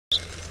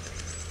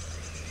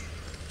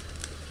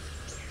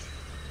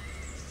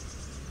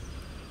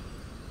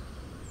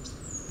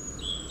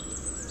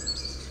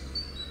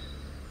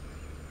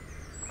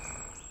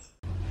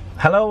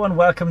Hello and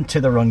welcome to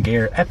The Run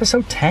Gear,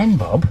 episode 10,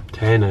 Bob.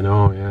 10, I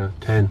know, yeah,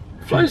 10.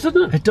 Flies, doesn't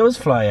it? It does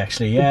fly,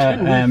 actually, yeah.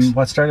 10 weeks.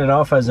 What started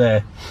off as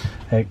a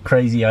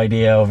crazy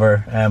idea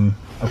over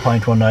a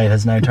pint one night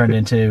has now turned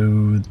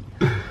into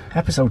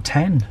episode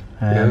 10.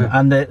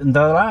 And the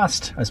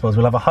last, I suppose,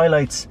 we'll have a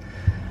highlights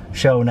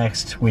show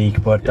next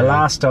week, but the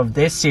last of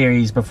this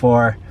series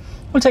before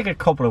we'll take a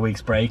couple of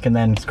weeks break and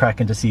then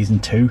crack into season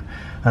 2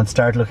 and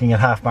start looking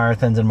at half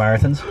marathons and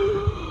marathons.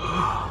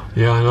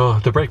 Yeah, I know,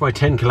 to break my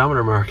 10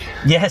 kilometre mark.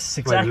 Yes,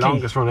 exactly. My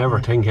longest run ever,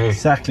 10k.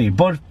 Exactly,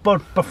 but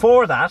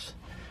before that,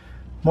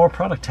 more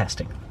product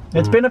testing.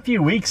 It's been a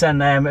few weeks,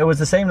 and it was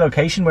the same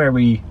location where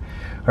we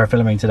are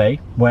filming today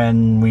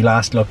when we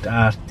last looked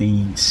at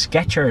the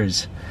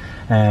Skechers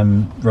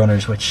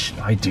runners, which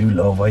I do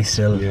love. I used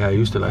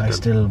to like them. I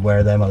still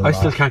wear them a lot. I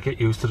still can't get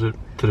used to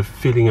the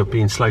feeling of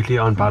being slightly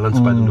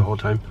unbalanced by them the whole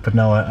time. But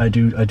no, I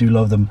do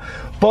love them.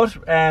 But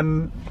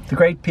the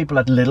great people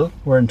at Lidl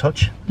were in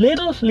touch.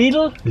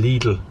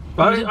 Lidl.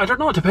 Well, I don't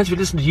know. It depends if you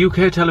listen to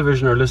UK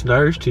television or listen to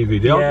Irish TV.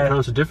 They all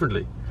pronounce it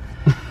differently.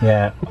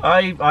 Yeah,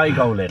 I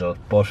go Lidl,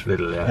 but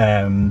Lidl,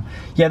 yeah.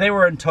 Yeah, they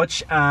were in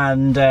touch,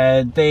 and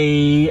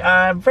they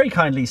very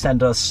kindly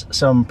sent us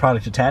some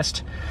product to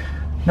test.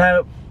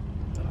 Now,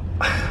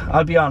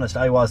 I'll be honest,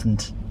 I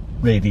wasn't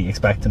really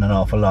expecting an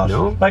awful lot.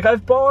 No? Like,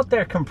 I've bought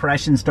their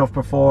compression stuff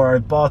before,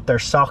 I've bought their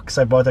socks,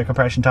 I bought their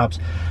compression tops,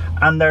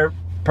 and they're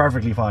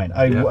perfectly fine.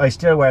 I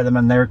still wear them,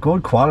 and they're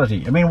good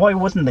quality. I mean, why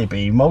wouldn't they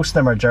be? Most of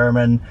them are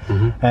German.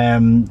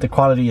 The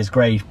quality is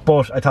great,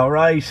 but I thought,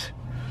 right,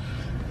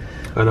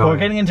 I know. we're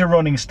getting into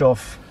running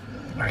stuff.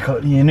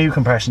 Your new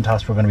compression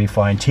tops were going to be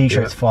fine,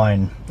 t-shirts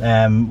fine,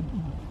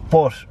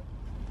 but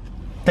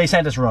they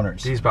sent us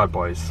runners. These bad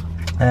boys.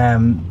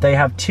 They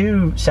have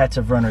 2 sets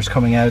of runners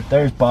coming out.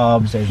 There's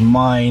Bob's, there's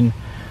mine.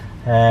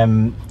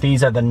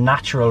 These are the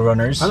natural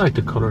runners. I like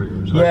the colour.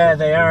 Yeah,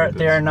 they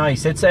are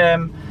nice.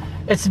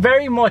 It's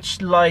very much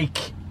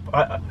like,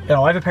 I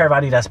have a pair of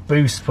Adidas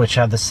Boost which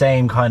have the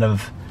same kind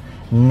of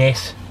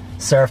knit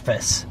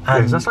surface.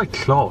 And that's like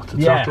cloth.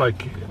 It's not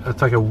like,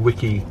 it's like a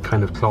wiki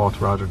kind of cloth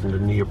rather than the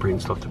neoprene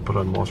stuff to put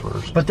on most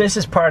runners. But this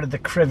is part of the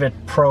Crivit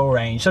Pro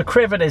range. So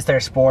Crivit is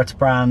their sports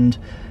brand.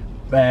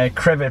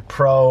 Crivit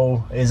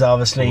Pro is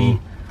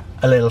obviously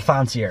a little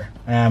fancier.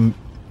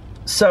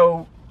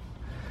 So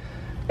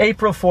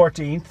April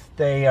 14th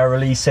they are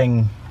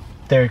releasing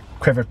their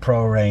Crivit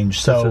Pro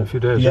range. So it's in a few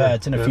days. Yeah,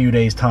 it's in a few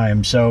days'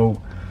 time.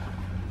 So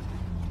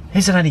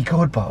is it any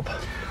good, Bob?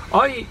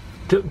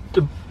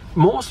 The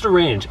most of the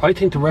range, I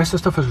think the rest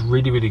of the stuff is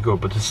really, really good,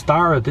 but the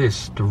star of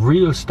this, the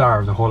real star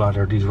of the whole lot,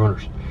 are these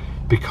runners.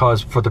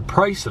 Because for the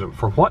price of them,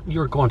 for what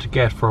you're going to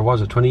get for,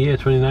 was it 28,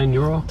 29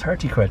 euro?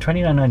 30 quid,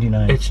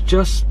 29.99. It's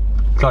just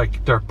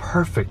like, they're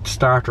perfect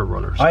starter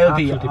runners. I'll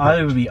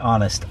be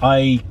honest,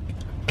 I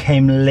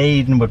came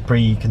laden with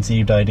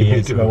preconceived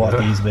ideas about what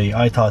these be.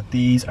 I thought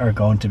these are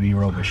going to be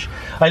rubbish.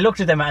 I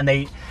looked at them and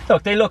they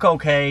look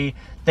okay.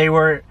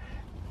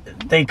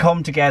 They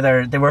come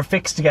together, they were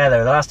fixed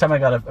together. The last time I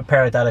got a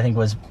pair like that, I think,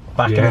 was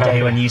back in the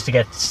day when you used to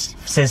get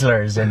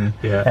Sizzlers and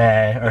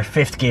or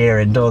Fifth Gear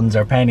and Duns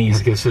or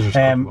Pennies.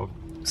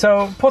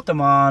 So put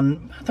them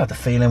on. I thought the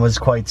feeling was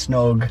quite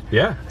snug.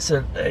 Yeah.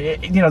 So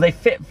they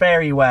fit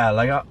very well.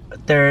 Like,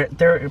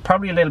 they're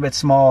probably a little bit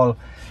small.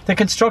 The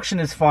construction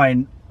is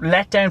fine.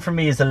 Let down for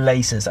me is the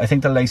laces. I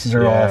think the laces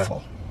are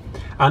awful.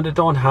 And they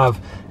don't have,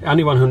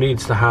 anyone who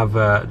needs to have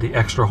the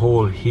extra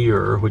hole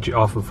here, which you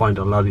often find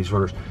on a lot of these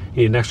runners,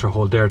 you need an extra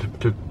hole there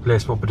to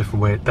lace them up a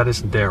different way. That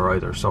isn't there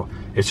either, so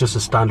it's just a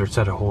standard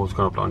set of holes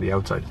going up on the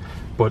outside.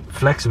 But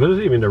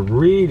flexibility, I mean, they're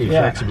really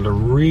flexible, they're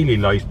really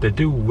light, they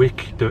do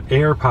wick, the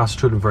air passes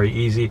through them very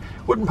easy.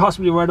 Wouldn't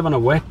possibly wear them on a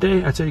wet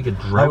day. I'd say you could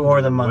drown. I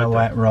wore them on a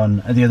wet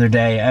run the other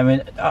day. I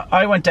mean,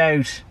 I went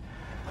out,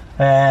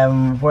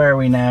 where are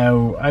we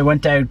now? I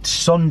went out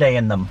Sunday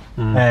in them,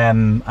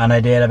 and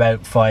I did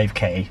about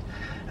 5k,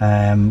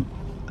 and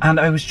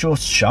I was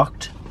just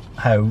shocked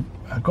how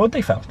good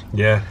they felt.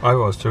 Yeah, I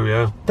was too.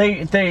 Yeah,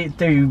 they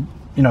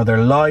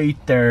they're light,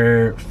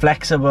 they're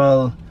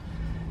flexible.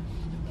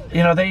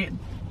 We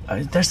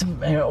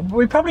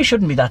probably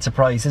shouldn't be that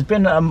surprised. There's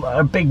been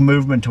a big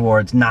movement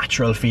towards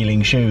natural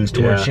feeling shoes,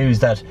 towards shoes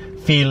that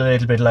feel a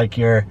little bit like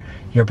you're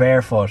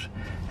barefoot.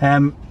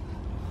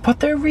 But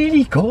they're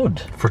really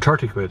good for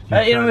 30 quid.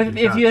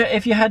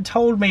 If you had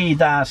told me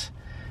that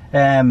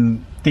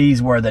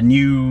these were the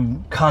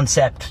new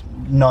concept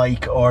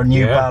Nike or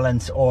New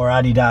Balance or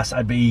Adidas,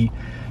 I'd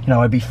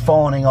be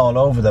fawning all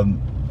over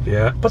them.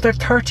 Yeah. But they're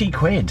 30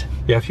 quid.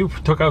 Yeah, if you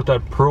took out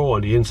that Pro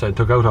on the inside,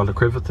 took out all the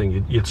Crivit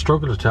thing, you'd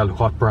struggle to tell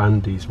what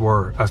brand these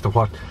were as to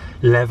what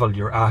level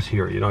you're at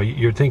here.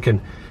 You're thinking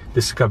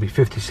this has got to be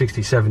 50,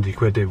 60, 70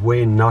 quid. They've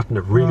weighed nothing,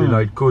 they've really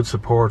light, good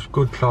support,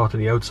 good cloth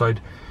on the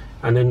outside.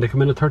 And then they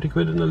come in at 30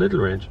 quid in the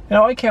Lidl range.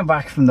 I came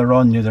back from the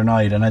run the other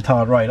night and I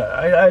thought, right,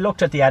 I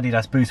looked at the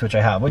Adidas Boost, which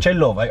I have, which I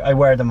love. I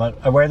wear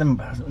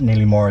them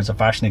nearly more as a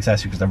fashion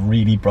accessory because they're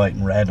really bright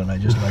and red and I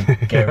just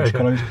like garish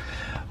colours.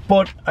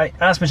 But I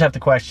asked myself the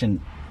question,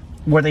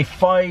 were they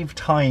 5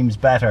 times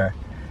better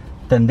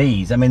than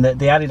these. I mean, the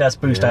Adidas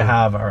Boost I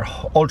have are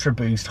Ultra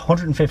Boost,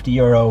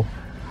 €150.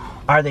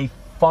 Are they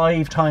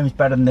 5 times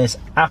better than this?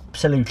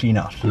 Absolutely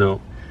not.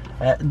 No.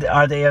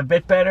 Are they a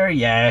bit better?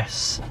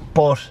 Yes,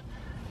 but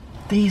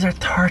these are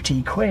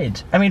 30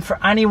 quid. I mean, for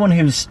anyone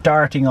who's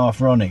starting off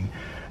running,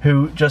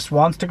 who just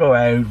wants to go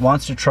out,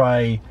 wants to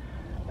try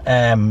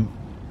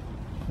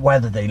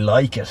whether they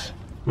like it,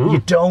 you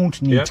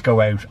don't need to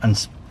go out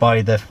and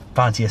buy the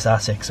fanciest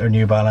Asics or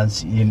New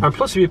Balance. And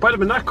plus, if you buy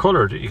them in that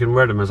colour, you can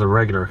wear them as a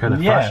regular kind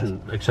of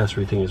fashion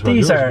accessory thing as well.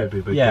 These are,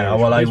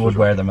 well, I would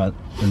wear them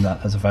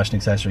as a fashion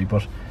accessory,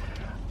 but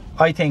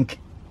I think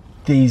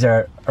these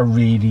are a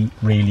really,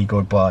 really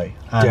good buy.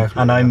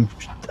 And I'm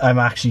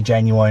actually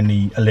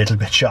genuinely a little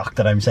bit shocked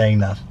that I'm saying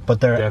that,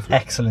 but they're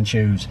excellent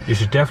shoes. You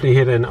should definitely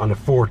hit in on the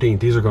 14th.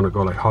 These are going to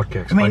go like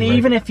hotcakes. I mean,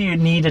 even if you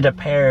needed a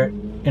pair,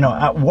 you know,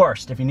 at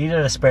worst, if you needed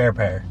a spare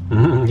pair,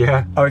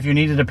 or if you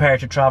needed a pair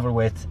to travel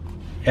with,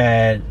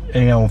 you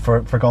know,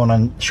 for going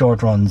on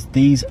short runs,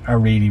 these are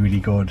really, really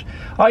good.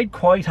 I'd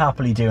quite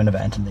happily do an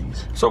event in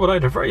these. So would I.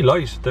 They're very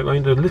light. I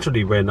mean, they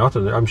literally weigh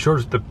nothing. I'm sure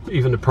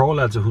even the pro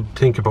lads who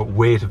think about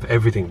weight of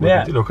everything,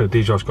 look at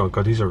these just go,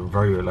 God, these are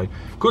very, very light.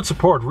 Good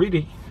support,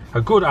 really. A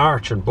good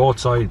arch on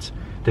both sides.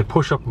 They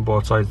push up on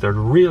both sides. They're the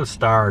real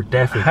star,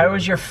 definitely. How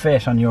was your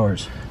fit on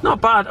yours? Not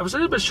bad. I was a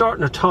little bit short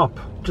in the top.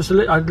 Just a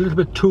little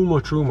bit too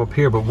much room up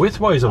here, but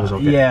width-wise I was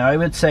okay. Yeah, I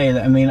would say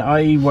that. I mean,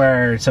 I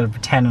wear sort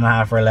of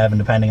 10.5 or 11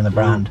 depending on the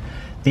brand.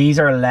 These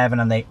are 11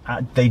 and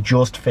they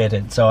just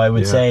fitted. So I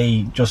would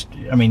say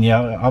I mean, you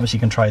obviously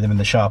can try them in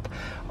the shop.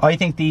 I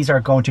think these are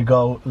going to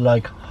go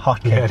like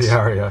hotcakes. Yeah,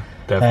 they are,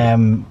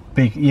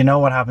 definitely. You know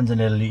what happens in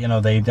Lidl, you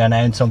know, they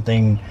announce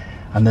something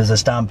and there's a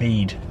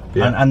stampede.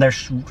 And there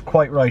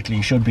quite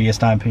rightly should be a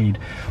stampede.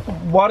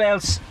 What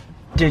else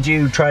did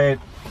you try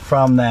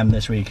from them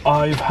this week?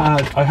 I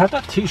had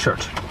that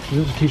t-shirt.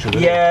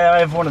 Yeah, I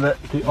have one of the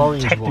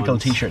orange technical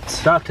ones.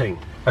 T-shirts. That thing.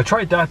 I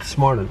tried that this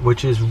morning,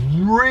 which is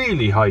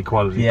really high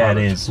quality. Yeah,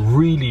 product. it is.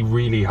 Really,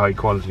 really high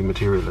quality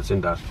material that's in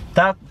that.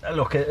 That,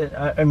 look,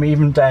 I'm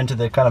even down to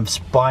the kind of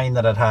spine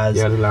that it has.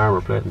 Yeah, little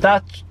armour plate.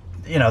 That,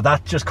 you know,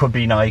 that just could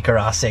be Nike or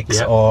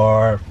Asics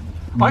or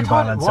New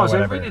Balance or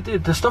whatever. I really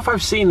did. The stuff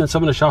I've seen in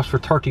some of the shops for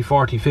 30,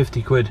 40,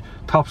 50 quid,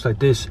 tops like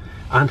this,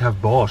 and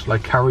have bought,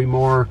 like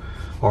Carrymore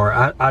or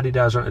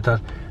Adidas or like that.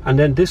 And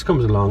then this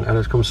comes along and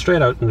it comes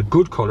straight out in the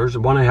good colours.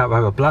 One I have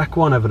a black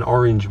one, I have an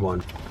orange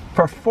one.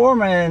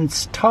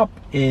 Performance top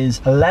is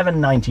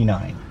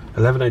 $11.99.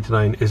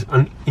 $11.99 is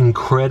an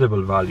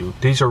incredible value.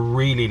 These are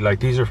really,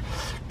 like, these are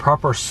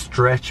proper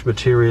stretch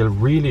material,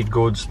 really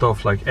good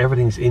stuff. Like,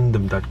 everything's in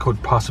them that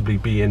could possibly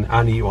be in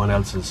anyone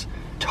else's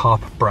top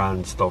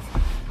brand stuff.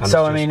 And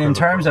so I mean, in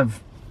terms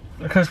of,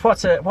 because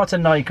what's a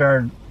Nike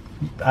or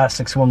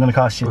Asics one going to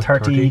cost you?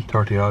 30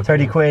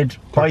 quid.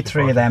 Buy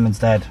 3 of them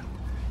instead.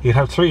 You'd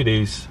have 3 of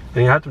these,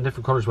 and you had them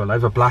different colours. Well, I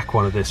have a black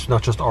one of this,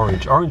 not just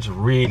orange. Orange,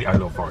 really, I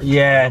love orange.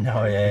 Yeah,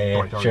 no,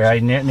 yeah. Sure, I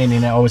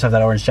nearly always have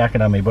that orange jacket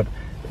on me, but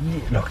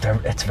look,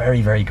 it's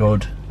very, very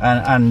good.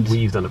 And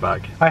weaved on the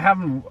bag.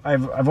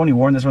 I've only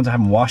worn this once. I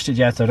haven't washed it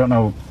yet, so I don't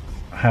know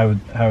how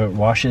it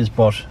washes,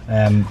 but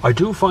I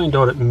do find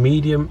though that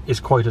medium is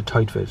quite a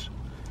tight fit,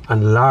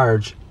 and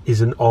large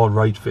is an all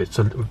right fit.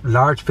 So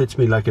large fits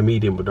me like a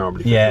medium would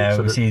normally fit. Yeah,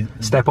 so see,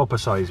 step up a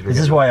size. This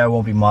is why I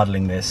won't be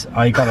modelling this.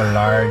 I got a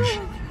large,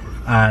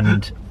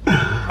 and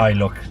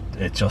it's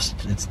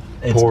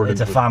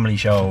a family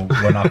show.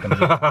 We're not going to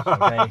do it,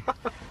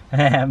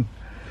 okay?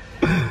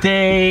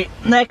 The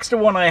next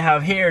one I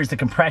have here is the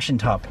compression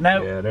top.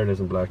 Now, yeah, there it is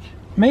in black.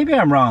 Maybe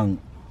I'm wrong.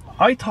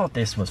 I thought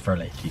this was for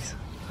ladies.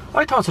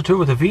 I thought so too,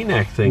 with the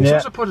V-neck thing.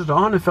 Since I put it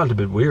on, it felt a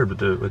bit weird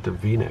with the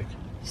V-neck.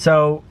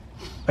 So,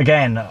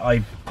 again,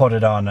 I put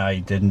it on. I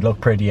didn't look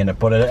pretty in it,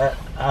 but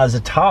as a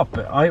top,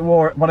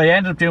 what I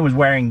ended up doing was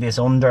wearing this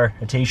under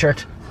a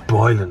t-shirt.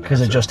 Boiling,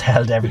 because it just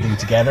held everything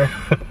together.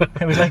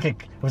 It was like a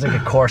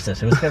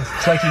corset. It was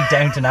slightly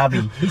Downton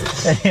Abbey.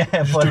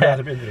 Yeah,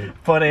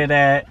 but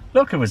it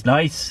look, it was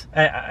nice.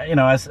 You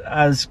know,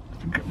 as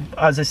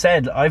I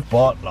said, I've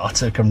bought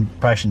lots of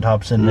compression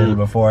tops in Lidl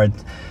before,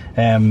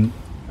 and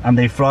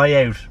they fly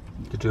out.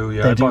 They do,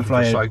 yeah. They do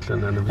fly out.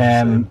 Cycling and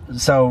everything.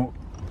 So,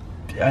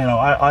 you know,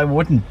 I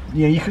wouldn't.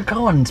 You know, you could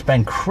go and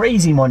spend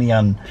crazy money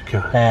on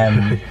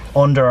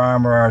Under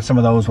Armour or some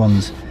of those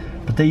ones.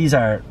 But these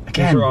are,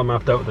 again, these are all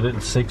mapped out with a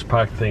little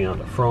 6-pack thing on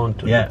the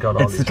front. And yeah,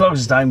 got it's the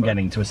closest I'm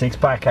getting to a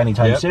 6-pack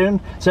anytime soon.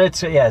 So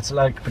it's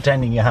like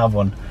pretending you have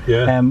one.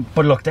 Yeah.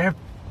 But look, they're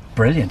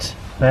brilliant.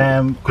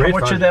 How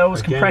much are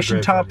those compression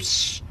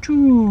tops?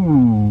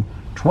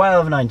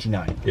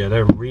 $12.99. Yeah,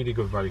 they're really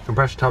good value.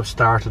 Compression tops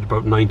start at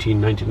about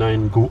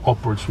 $19.99, go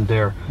upwards from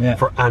there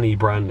for any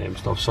brand name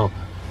stuff. So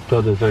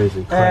 $12.99 is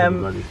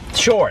incredible value.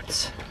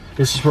 Shorts.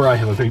 This is where I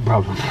have a big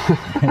problem.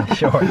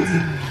 Shorts.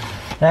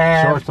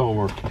 Shorts don't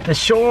work. The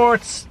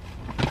shorts,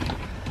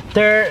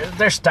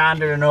 they're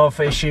standard enough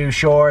issue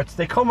shorts.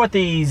 They come with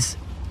these.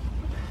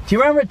 Do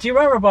you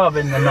remember Bob,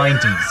 in the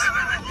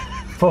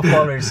 90s?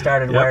 Footballers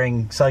started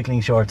wearing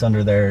cycling shorts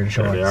under their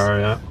shorts. There they are,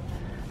 yeah.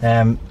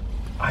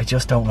 I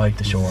just don't like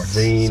the shorts.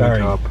 Zany Sorry.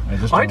 top.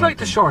 I'd like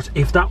the shorts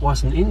if that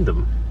wasn't in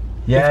them.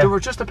 Yeah. If they were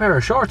just a pair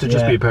of shorts, it'd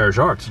just be a pair of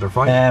shorts. They're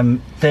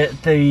fine.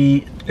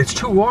 It's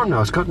too warm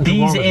now. It's gotten too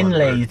these warm.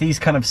 inlays, these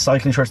kind of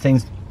cycling shorts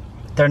things,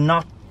 they're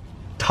not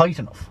tight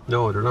enough.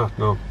 No, they're not.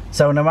 No.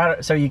 So no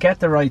matter, so you get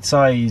the right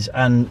size,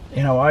 and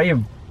you know I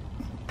have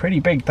pretty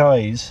big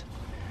thighs,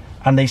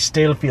 and they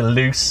still feel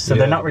loose. So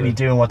they're not really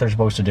doing what they're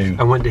supposed to do.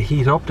 And when they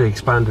heat up, they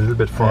expand a little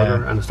bit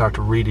further and start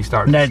to really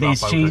start. Now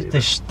to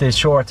the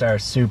shorts are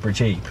super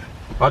cheap.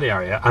 Oh, they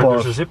are, yeah. And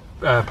there's a zip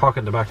pocket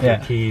in the back for your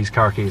keys,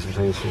 car keys, or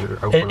things.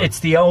 It's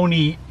the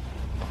only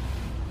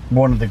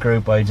one of the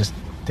group I just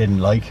didn't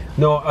like.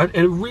 No,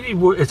 it really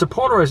would. It's a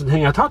polarizing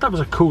thing. I thought that was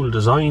a cool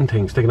design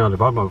thing sticking out the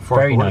bottom of it.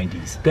 Very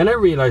 90s. Then I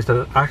realised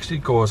that it actually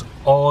goes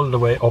all the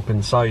way up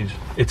inside.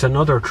 It's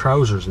another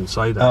trousers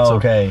inside that. Oh,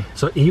 okay.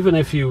 So even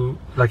if you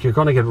you're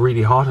going to get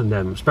really hot in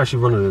them, especially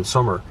running in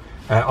summer.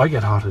 I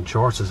get hot in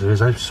shorts as it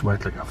is. I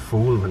sweat like a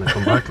fool when I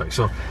come back.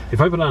 So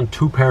if I put on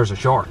 2 pairs of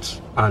shorts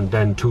and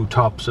then 2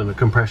 tops and a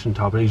compression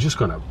top, and he's just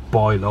going to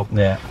boil up.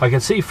 Yeah. I can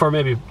see for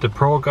maybe the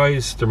pro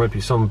guys there might be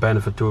some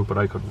benefit to it, but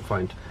I couldn't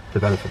find the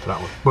benefit to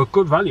that one. But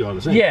good value, all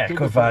the same. Yeah,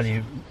 good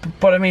value.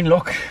 But I mean,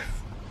 look,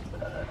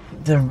 I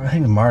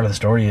think the moral of the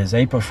story is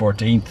April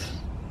 14th.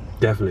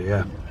 Definitely,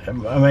 yeah.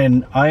 I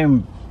mean,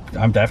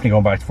 I'm definitely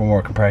going back for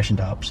more compression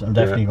tops. I'm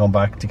definitely going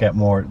back to get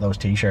more of those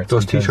t-shirts.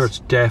 Those t-shirts,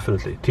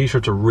 definitely.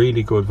 T-shirts are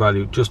really good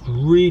value, just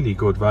really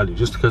good value,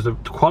 just because the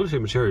quality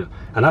of material,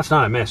 and that's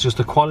not a mess, just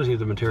the quality of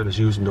the material is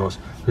used in those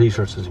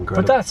t-shirts is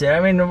incredible. But that's it. I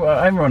mean,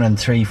 I'm running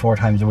 3-4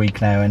 times a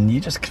week now, and you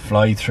just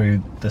fly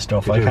through the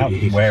stuff. I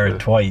can't wear it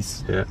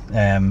twice. Yeah.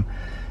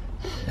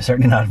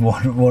 Certainly not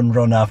one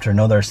run after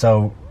another.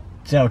 So,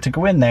 you know, to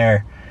go in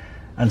there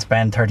and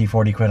spend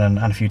 30-40 quid on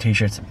a few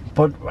t-shirts.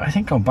 But I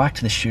think going back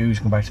to the shoes,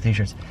 going back to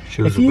t-shirts,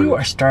 if you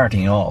are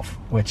starting off,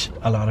 which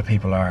a lot of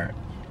people are,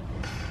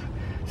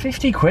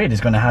 50 quid is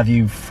going to have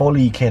you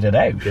fully kitted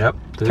out. Yep.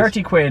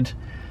 30 quid,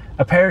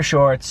 a pair of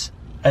shorts,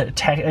 a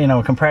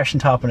compression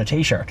top and a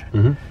t-shirt.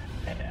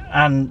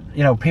 And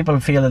you know, people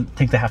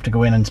think they have to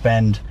go in and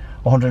spend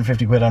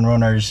 150 quid on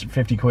runners,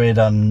 50 quid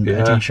on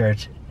a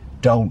t-shirt.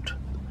 Don't.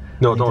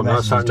 No, don't.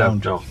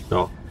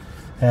 No.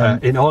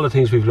 In all the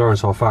things we've learned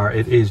so far,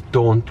 it is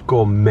don't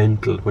go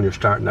mental when you're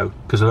starting out,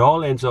 because it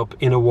all ends up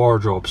in a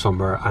wardrobe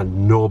somewhere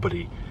and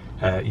nobody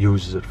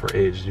uses it for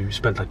ages. You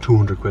spent like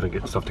 200 quid on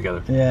getting stuff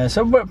together. Yeah,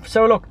 so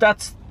look,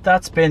 that's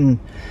been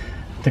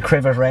the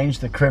Crivit range,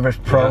 the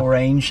Crivit Pro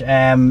range.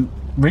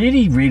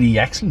 Really, really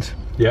excellent.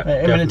 Yeah,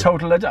 I mean, in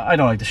total, I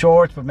don't like the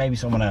shorts, but maybe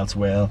someone else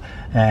will.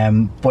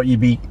 But you'd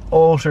be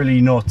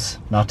utterly nuts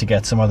not to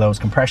get some of those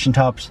compression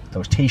tops,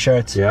 those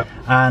t-shirts,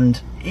 and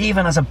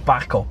even as a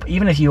backup,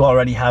 even if you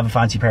already have a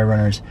fancy pair of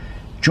runners,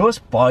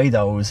 just buy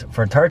those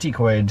for 30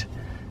 quid,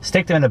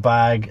 stick them in the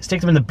bag, stick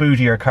them in the boot of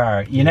your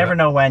car. You never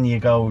know when you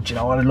go, do you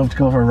know what, I'd love to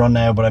go for a run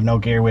now, but I've no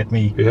gear with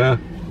me. Yeah.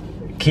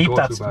 Keep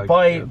that,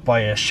 buy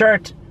a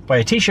shirt, buy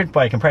a t-shirt,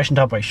 buy a compression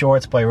top, buy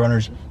shorts, buy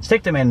runners,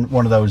 stick them in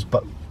one of those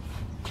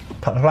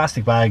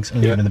plastic bags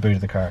and leave it in the boot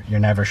of the car. You're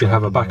never sure. You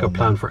have a backup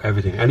plan for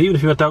everything. And even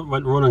if you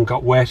went running,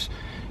 got wet,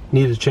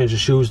 needed to change the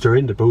shoes, they're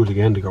in the boot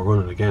again to go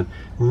running again.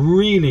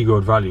 Really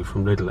good value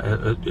from Lidl.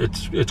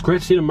 It's great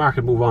to see the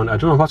market move on. I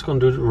don't know what's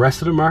going to do the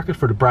rest of the market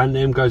for the brand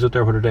name guys out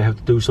there, whether they have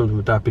to do something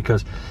with that,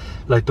 because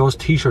like those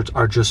t-shirts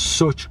are just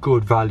such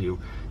good value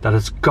that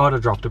it's got to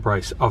drop the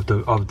price of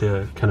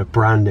the kind of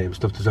brand name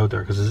stuff that's out there,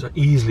 because it's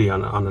easily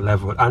on a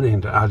level with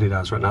anything that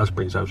Adidas right now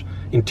brings out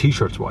in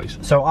t-shirts wise.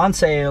 So on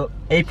sale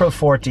April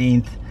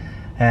 14th.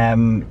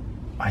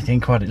 I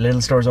think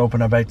Lidl stores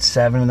open about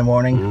 7 in the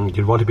morning.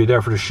 You'd want to be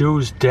there for the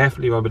shoes.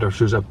 Definitely want to be there for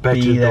shoes. I bet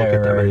you don't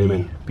get that many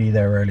in. Be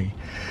there early.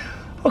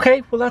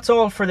 Okay, well that's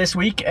all for this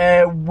week.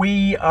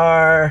 We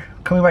are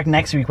coming back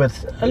next week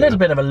with a little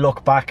bit of a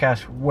look back at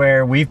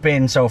where we've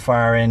been so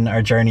far in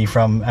our journey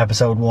from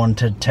episode 1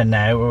 to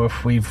now.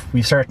 We've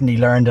certainly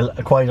learned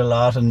quite a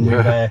lot, and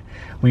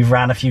we've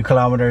ran a few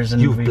kilometres,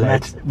 and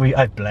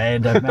I've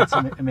bled. I've met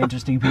some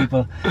interesting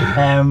people.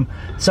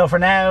 So for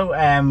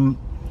now,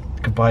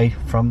 goodbye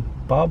from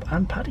Bob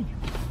and Paddy.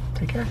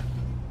 Take care.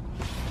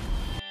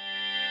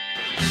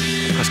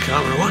 That's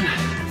kilometre 1.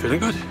 Feeling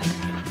good.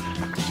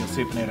 Your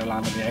supinator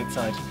land on the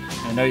outside.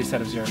 I know you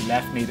said it was your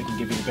left knee that can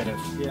give you a bit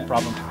of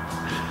problem.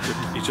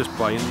 He's just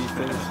buying these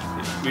things.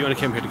 We only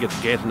came here to get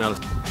the gait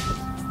analysis.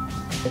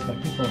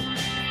 People,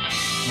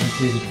 I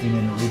see the clean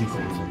in a really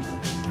cool.